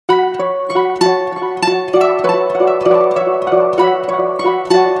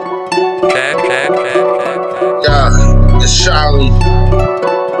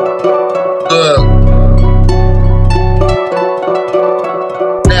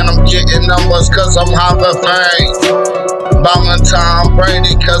Man, I'm getting numbers cause I'm Hall of Fame. Ballin' Tom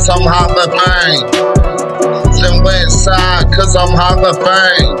Brady cause I'm Hall of Fame. Then West Side cause I'm Hall of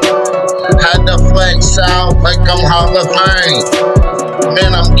Fame. Had to flex out like I'm Hall of Fame.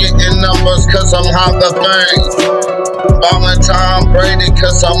 Man, I'm getting numbers cause I'm Hall of Fame. Ballin' Tom Brady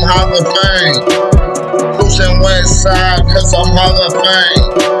cause I'm Hall of Fame. Cruisen West Side cause I'm Hall of Fame.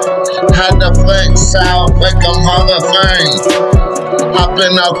 Had to flex out like I'm Hall of Fame.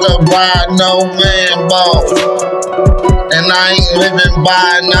 Hopping out the ride, no Lambo. And I ain't living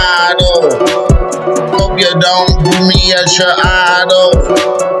by an idol. Hope you don't view me as your idol.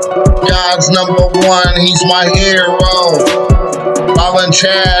 God's #1, he's my hero. Ballin'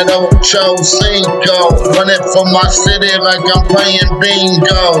 Chad, Ocho Cinco. Running for my city like I'm playing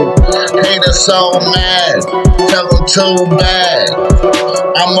bingo. Haters so mad, tell them too bad.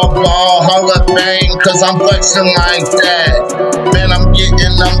 I'm a ball Hall of Fame cause I'm flexing like that. Man, I'm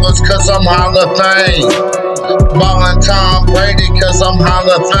getting numbers cause I'm Hall of Fame. Ballin' Tom Brady cause I'm Hall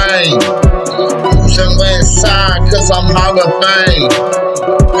of Fame. Cruisen West Side cause I'm Hall of Fame.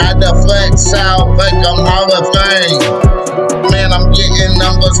 Had to flex out like I'm Hall of Fame. Man, I'm getting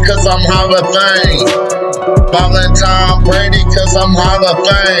numbers cause I'm Hall of Fame. Ballin' Tom Brady cause I'm Hall of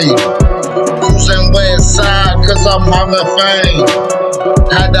Fame. Cruisen West Side cause I'm Hall of Fame.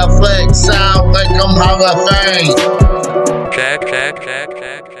 Had to flex out like I'm Hall of Fame. Check.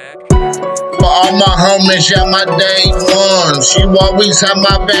 For all my homies, yeah, my day ones. You always have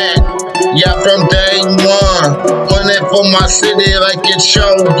my back, yeah, from day one. Running for my city like it's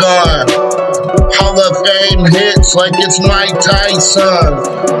Shogun. Hall of Fame hits like it's Mike Tyson.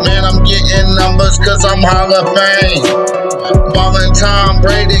 Man, I'm getting numbers cause I'm Hall of Fame. Ballin' Tom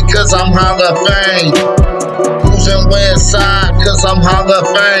Brady cause I'm Hall of Fame. Cruisen West Side cause I'm Hall of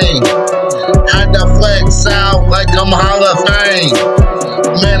Fame. Had to flex out like I'm Hall of Fame.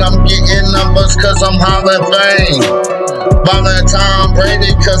 Man, I'm getting numbers cause I'm Hall of Fame. Ballin' Tom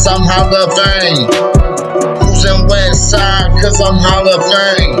Brady cause I'm Hall of Fame. Cruisen West Side cause I'm Hall of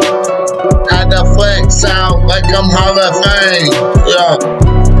Fame. Had to flex out like I'm Hall of Fame.